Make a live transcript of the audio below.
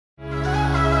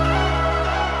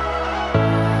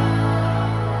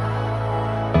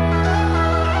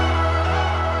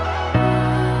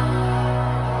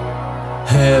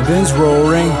Heaven's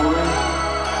roaring,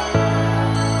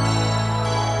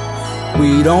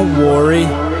 we don't worry.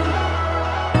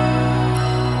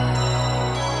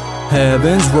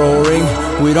 Heaven's roaring,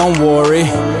 we don't worry.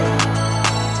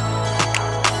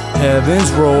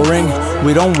 Heaven's roaring,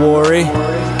 we don't worry.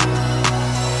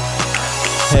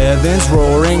 Heaven's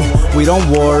roaring, we don't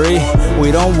worry.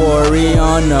 We don't worry,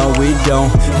 oh no we don't.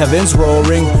 Heaven's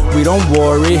roaring, we don't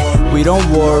worry. We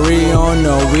don't worry, oh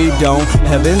no we don't.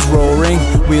 Heaven's roaring,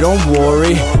 we don't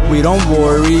worry. We don't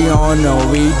worry, oh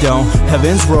no we don't.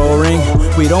 Heaven's roaring,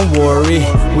 we don't worry.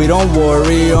 We don't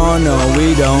worry, oh no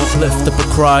we don't. Lift up a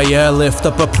cry, yeah, lift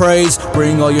up a praise.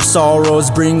 Bring all your sorrows,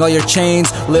 bring all your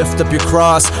chains. Lift up your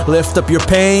cross, lift up your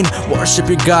pain. Worship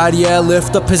your God, yeah,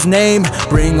 lift up His name.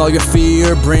 Bring all your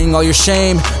fear, bring all your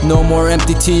shame. No more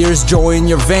empty tears, joy in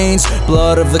your veins.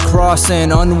 Blood of the cross,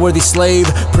 an unworthy slave.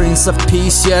 Prince of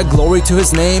peace, yeah, glory to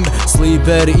His name. Sleep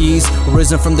at ease,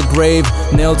 risen from the grave.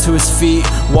 Nailed to His feet,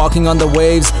 walking on the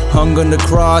waves. Hung on the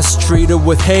cross, treated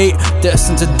with hate.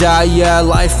 Destined to die, yeah,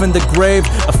 life in the grave.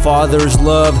 A father's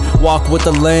love, walk with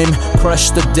the lame.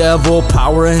 Crush the devil,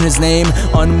 power in His name.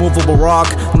 Unmovable rock,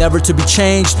 never to be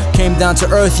changed. Came down to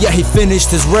earth, yeah, He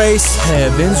finished His race.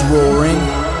 Heaven's roaring,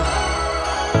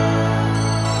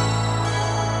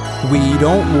 we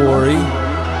don't worry.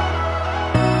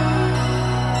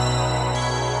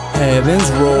 Heaven's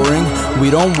roaring,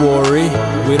 we don't worry.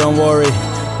 We don't worry,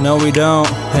 no we don't.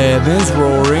 Heaven's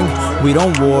roaring, we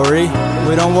don't worry.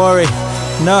 We don't worry,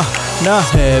 no, no.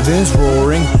 Heaven's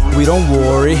roaring, we don't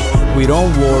worry. We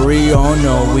don't worry, oh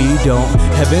no we don't.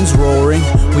 Heaven's roaring,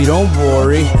 we don't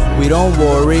worry. We don't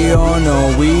worry, oh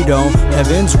no we don't.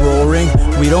 Heaven's roaring,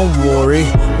 we don't worry.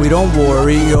 We don't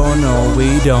worry, oh no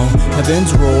we don't.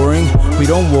 Heaven's roaring, we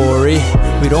don't worry.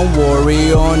 We don't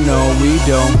worry, oh no we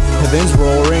don't. Heaven's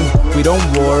roaring, we don't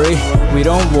worry. We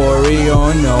don't worry,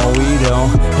 oh no we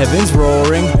don't. Heaven's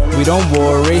roaring, we don't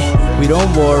worry. We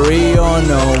don't worry, oh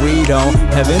no we don't.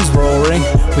 Heaven's roaring,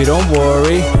 we don't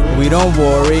worry. We don't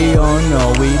worry, oh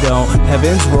no we don't.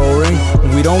 Heaven's roaring,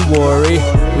 we don't worry.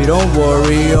 We don't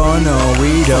worry, oh no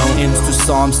we don't. From hymns to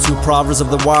psalms to proverbs of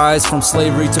the wise. From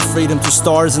slavery to freedom to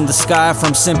stars in the sky.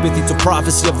 From sympathy to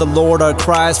prophecy of the Lord our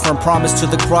cries. From promise to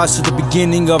the cross to the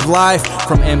beginning of life.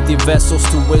 From empty vessels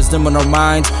to wisdom in our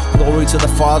minds. Glory to the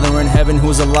Father in heaven who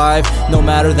is alive. No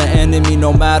matter the enemy,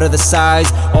 no matter the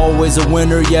size. Always a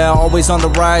winner, yeah, always on the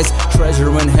rise. Treasure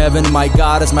in heaven, my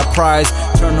God is my prize.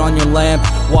 Turn on your lamp,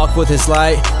 walk with His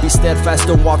light. Be steadfast,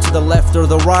 don't walk to the left or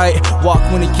the right. Walk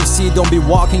when you can see, don't be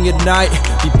walking at night.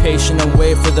 Be patient and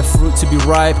wait for the fruit to be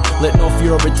ripe. Let no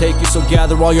fear overtake you, so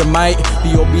gather all your might.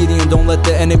 Be obedient, don't let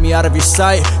the enemy out of your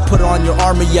sight. Put on your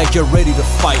armor, yeah, get ready to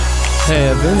fight.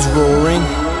 Heaven's roaring,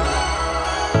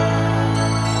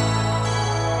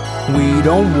 we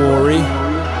don't worry.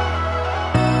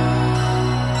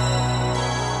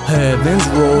 Heaven's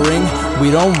roaring,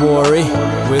 we don't worry.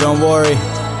 We don't worry,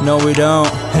 no we don't.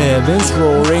 Heaven's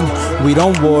roaring, we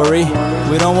don't worry.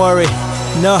 We don't worry,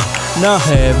 no, no.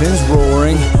 Heaven's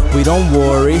roaring, we don't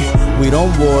worry. We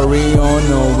don't worry, oh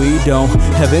no we don't.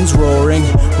 Heaven's roaring,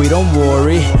 we don't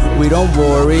worry. We don't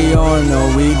worry, oh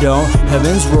no we don't.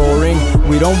 Heaven's roaring,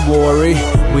 we don't worry.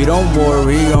 We don't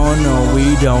worry, oh no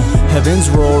we don't.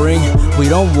 Heaven's roaring, we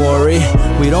don't worry.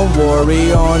 We don't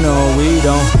worry, oh no we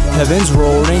don't. Heaven's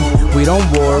roaring, we don't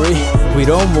worry. We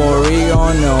don't worry,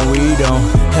 oh no we don't.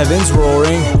 Heaven's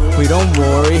roaring, we don't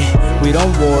worry. We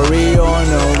don't worry, oh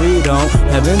no we don't.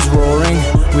 Heaven's roaring,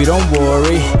 we don't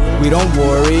worry. We don't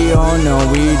worry, oh no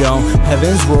we don't.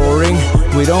 Heaven's roaring,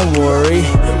 we don't worry.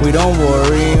 We don't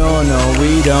worry, oh no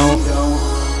we don't.